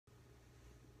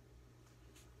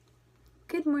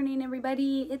Good morning,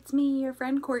 everybody. It's me, your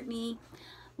friend Courtney,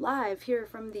 live here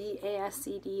from the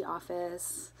ASCD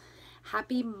office.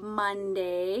 Happy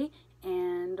Monday,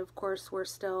 and of course we're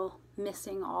still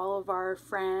missing all of our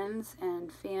friends and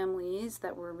families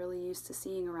that we're really used to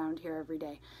seeing around here every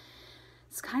day.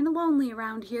 It's kind of lonely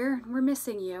around here. We're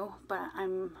missing you, but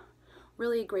I'm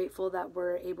really grateful that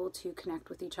we're able to connect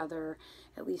with each other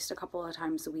at least a couple of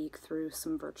times a week through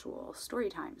some virtual story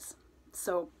times.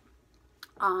 So,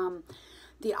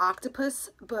 the octopus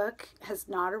book has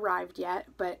not arrived yet,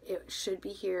 but it should be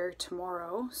here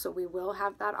tomorrow. So we will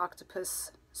have that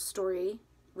octopus story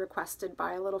requested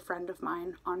by a little friend of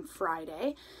mine on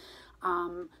Friday.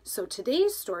 So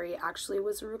today's story actually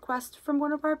was a request from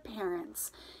one of our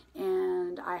parents,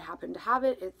 and I happen to have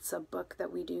it. It's a book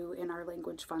that we do in our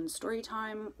Language Fun story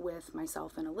time with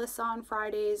myself and Alyssa on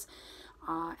Fridays,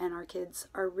 and our kids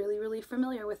are really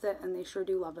familiar with it, and they sure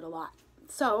do love it a lot.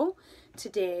 So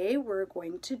today we're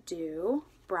going to do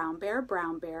Brown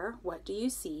Bear, What Do You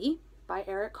See by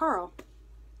Eric Carle.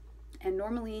 And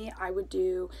normally I would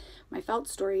do my felt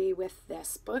story with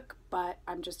this book, but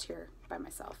I'm just here by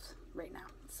myself right now.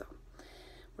 So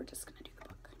we're just going to do the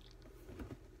book.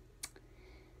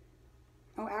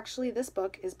 Oh, actually this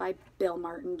book is by Bill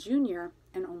Martin Jr.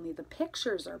 and only the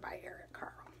pictures are by Eric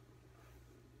Carle.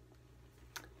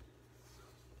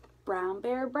 Brown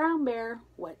bear,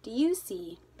 what do you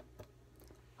see?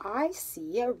 I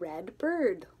see a red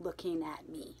bird looking at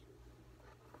me.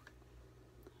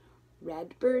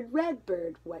 Red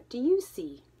bird, what do you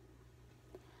see?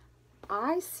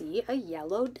 I see a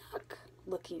yellow duck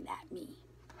looking at me.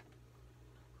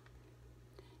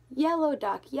 Yellow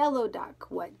duck,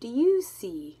 what do you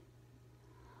see?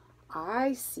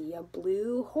 I see a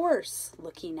blue horse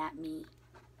looking at me.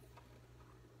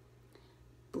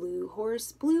 Blue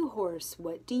horse,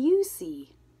 what do you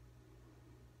see?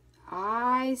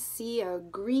 I see a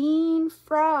green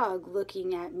frog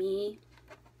looking at me.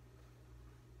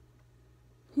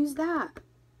 Who's that?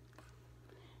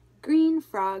 Green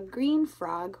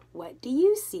frog, what do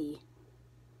you see?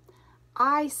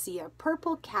 I see a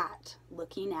purple cat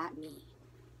looking at me.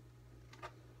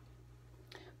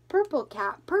 Purple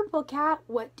cat,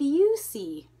 what do you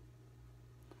see?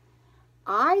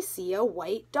 I see a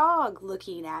white dog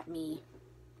looking at me.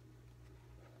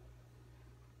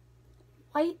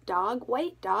 White dog,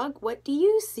 what do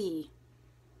you see?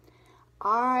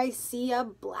 I see a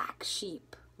black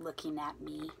sheep looking at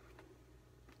me.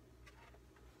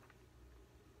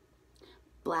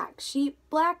 Black sheep,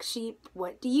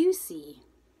 what do you see?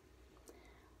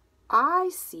 I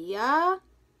see a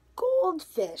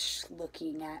goldfish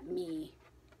looking at me.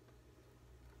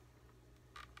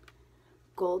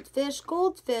 Goldfish,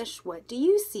 what do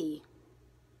you see?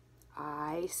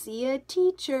 I see a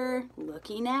teacher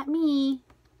looking at me.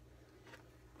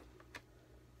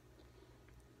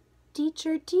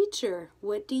 Teacher,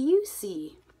 what do you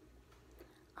see?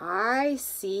 I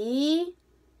see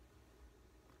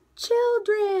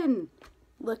children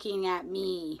looking at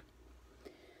me.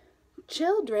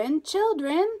 Children,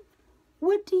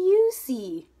 what do you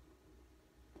see?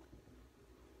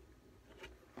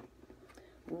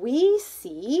 We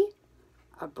see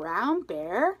a brown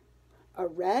bear, a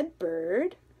red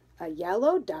bird, a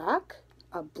yellow duck,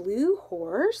 a blue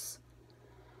horse,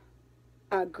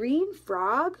 a green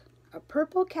frog, a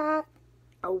purple cat,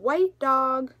 a white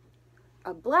dog,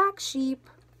 a black sheep,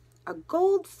 a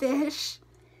goldfish,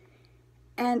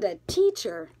 and a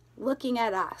teacher looking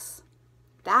at us.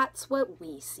 That's what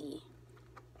we see.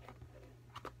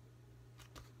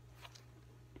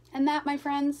 And that, my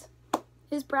friends,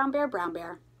 is Brown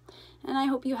Bear. And I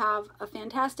hope you have a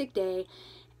fantastic day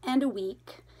and a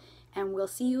week, and we'll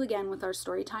see you again with our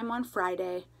story time on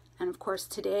Friday. And of course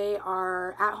today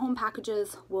our at-home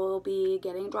packages will be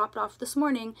getting dropped off this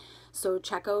morning, so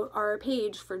check out our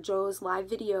page for Joe's live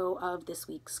video of this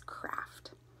week's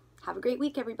craft. Have a great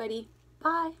week, everybody.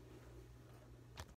 Bye.